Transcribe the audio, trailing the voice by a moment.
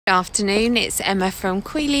Good afternoon, it's Emma from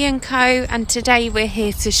Quealy & Co, and today we're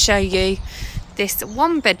here to show you this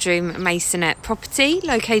one-bedroom masonette property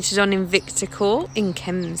located on Invicta Court in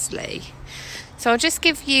Kemsley. So I'll just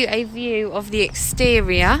give you a view of the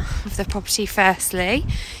exterior of the property firstly.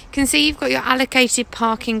 You can see you've got your allocated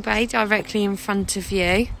parking bay directly in front of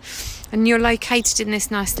you, and you're located in this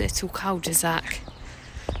nice little cul-de-sac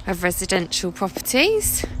of residential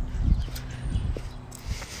properties.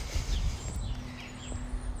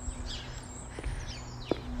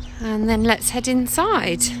 And then let's head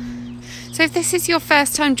inside. So if this is your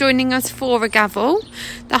first time joining us for a gavel,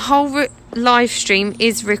 the whole live stream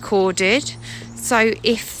is recorded. So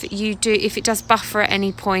if it does buffer at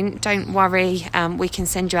any point, don't worry, we can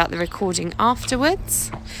send you out the recording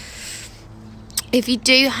afterwards. If you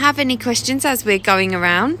do have any questions as we're going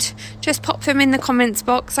around, just pop them in the comments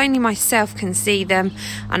box. Only myself can see them,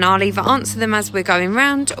 and I'll either answer them as we're going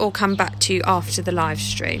round or come back to you after the live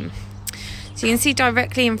stream. So you can see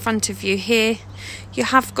directly in front of you here, you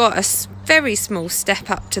have got a very small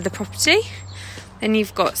step up to the property. Then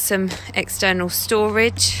you've got some external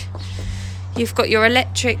storage. You've got your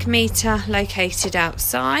electric meter located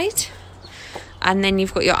outside. And then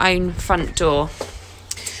you've got your own front door.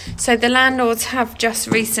 So the landlords have just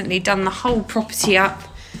recently done the whole property up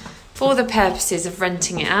for the purposes of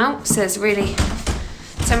renting it out. So there's really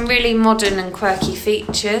some really modern and quirky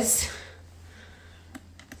features.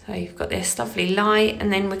 So you've got this lovely light,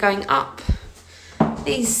 and then we're going up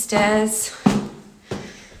these stairs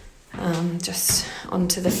just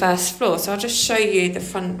onto the first floor. So I'll just show you the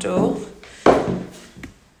front door.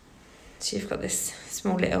 So you've got this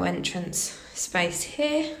small little entrance space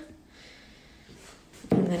here.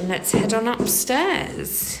 And then let's head on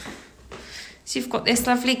upstairs. So you've got this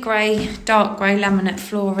lovely dark grey laminate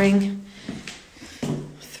flooring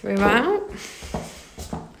throughout.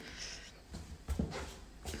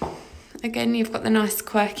 Again, you've got the nice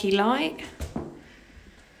quirky light,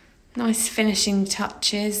 nice finishing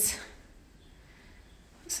touches,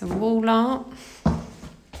 some wall art.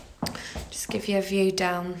 Just give you a view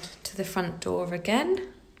down to the front door again.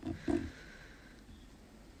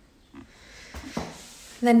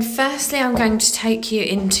 Then firstly, I'm going to take you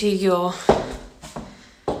into your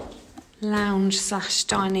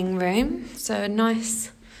lounge/dining room. So a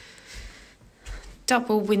nice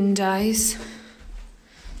double windows.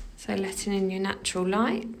 So letting in your natural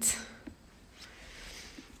light.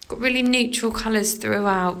 Got really neutral colours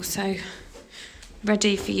throughout, so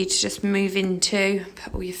ready for you to just move into,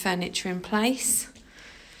 put all your furniture in place.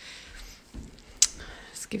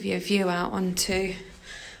 Just give you a view out onto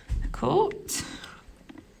the court.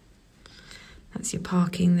 That's your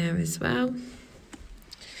parking there as well.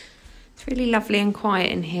 It's really lovely and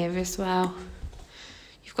quiet in here as well.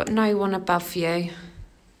 You've got no one above you,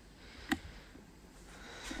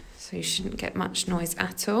 so you shouldn't get much noise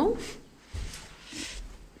at all.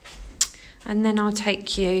 And then I'll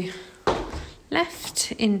take you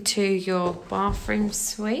left into your bathroom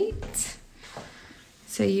suite.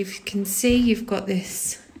 So you can see you've got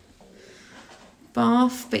this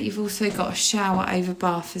bath, but you've also got a shower over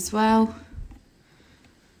bath as well.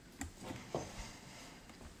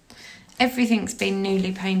 Everything's been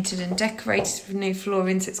newly painted and decorated with new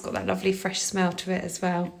flooring, so it's got that lovely fresh smell to it as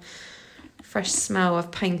well. Fresh smell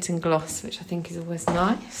of paint and gloss, which I think is always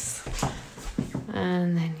nice.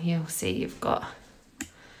 And then you'll see you've got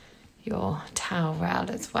your towel rail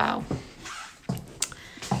as well.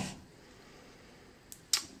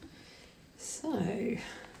 So,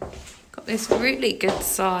 got this really good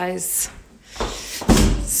size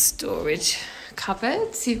storage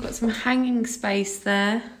cupboard. So you've got some hanging space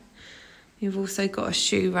there. You've also got a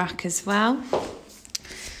shoe rack as well.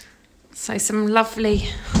 So some lovely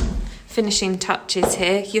finishing touches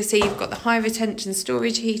here. You'll see you've got the high retention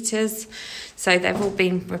storage heaters, so they've all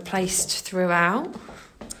been replaced throughout.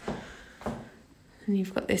 And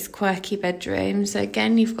you've got this quirky bedroom. So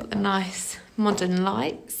again, you've got the nice modern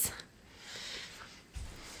lights.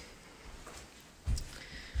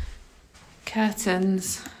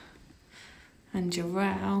 Curtains and your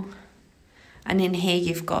rail. And in here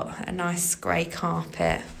you've got a nice grey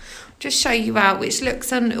carpet. Just show you out, which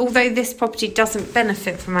looks, although this property doesn't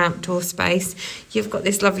benefit from outdoor space, you've got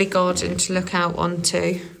this lovely garden to look out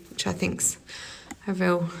onto, which I think's a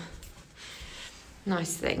real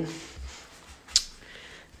nice thing.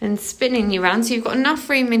 And spinning you around, so you've got enough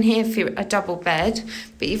room in here for a double bed,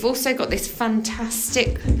 but you've also got this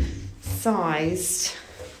fantastic sized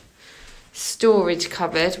storage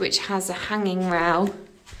cupboard, which has a hanging rail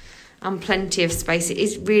and plenty of space.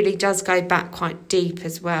 It really does go back quite deep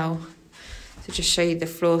as well. So just show you the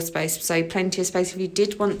floor space. So plenty of space if you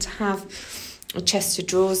did want to have a chest of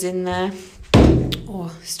drawers in there or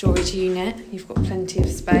storage unit. You've got plenty of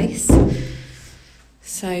space.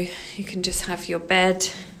 So you can just have your bed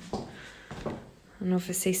and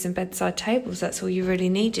obviously some bedside tables. That's all you really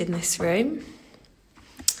need in this room.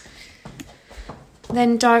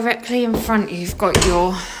 Then directly in front you've got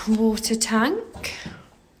your water tank.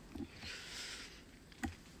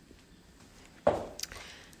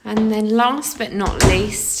 And then last but not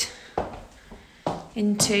least,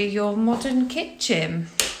 into your modern kitchen.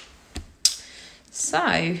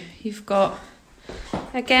 So you've got,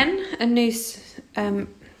 again, a new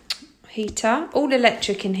heater, all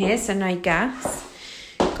electric in here, so no gas.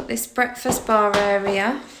 Got this breakfast bar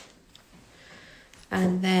area,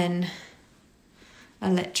 and then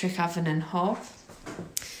electric oven and hob.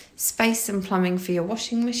 Space and plumbing for your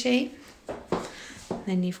washing machine.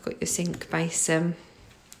 Then you've got your sink basin,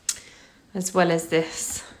 as well as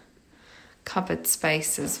this cupboard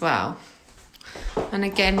space as well. And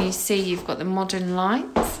again, you see you've got the modern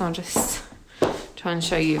lights. I'll just try and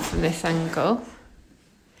show you from this angle.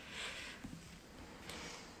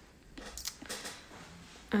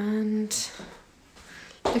 And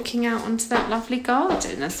looking out onto that lovely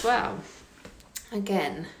garden as well.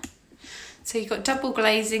 Again, so you've got double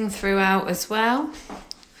glazing throughout as well.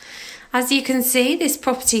 As you can see, this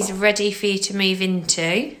property is ready for you to move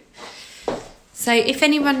into. So if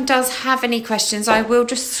anyone does have any questions, I will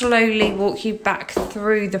just slowly walk you back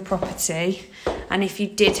through the property. And if you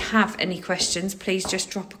did have any questions, please just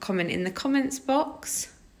drop a comment in the comments box.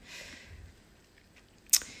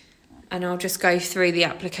 And I'll just go through the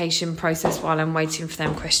application process while I'm waiting for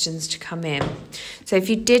them questions to come in. So if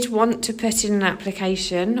you did want to put in an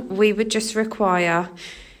application, we would just require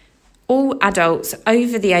all adults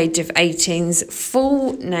over the age of 18's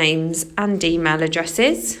full names and email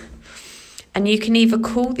addresses. And you can either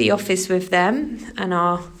call the office with them, and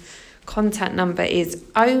our contact number is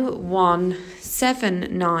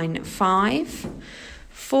 01795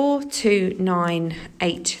 429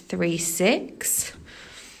 836.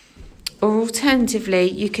 Or alternatively,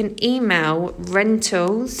 you can email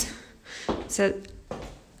rentals, so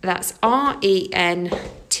that's RENTALS,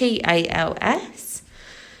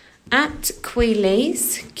 at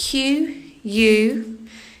Queelys,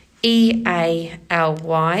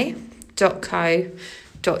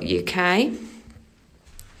 QUEALY.co.uk.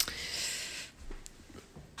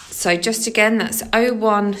 So just again, that's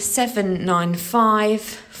 01795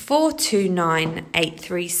 429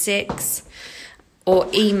 836. Or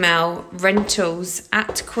email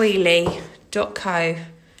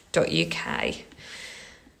rentals@queely.co.uk.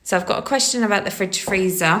 So I've got a question about the fridge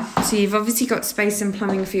freezer. So you've obviously got space and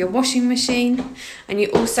plumbing for your washing machine, and you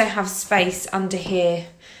also have space under here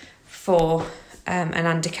for an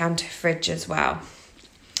under-counter fridge as well.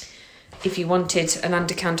 If you wanted an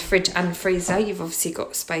under-counter fridge and freezer, you've obviously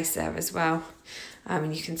got space there as well.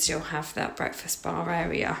 And you can still have that breakfast bar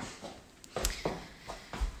area.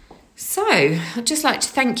 So, I'd just like to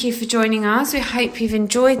thank you for joining us. We hope you've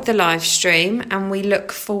enjoyed the live stream, and we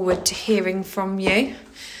look forward to hearing from you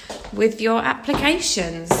with your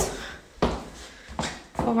applications.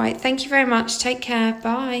 All right, thank you very much. Take care.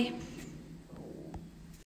 Bye.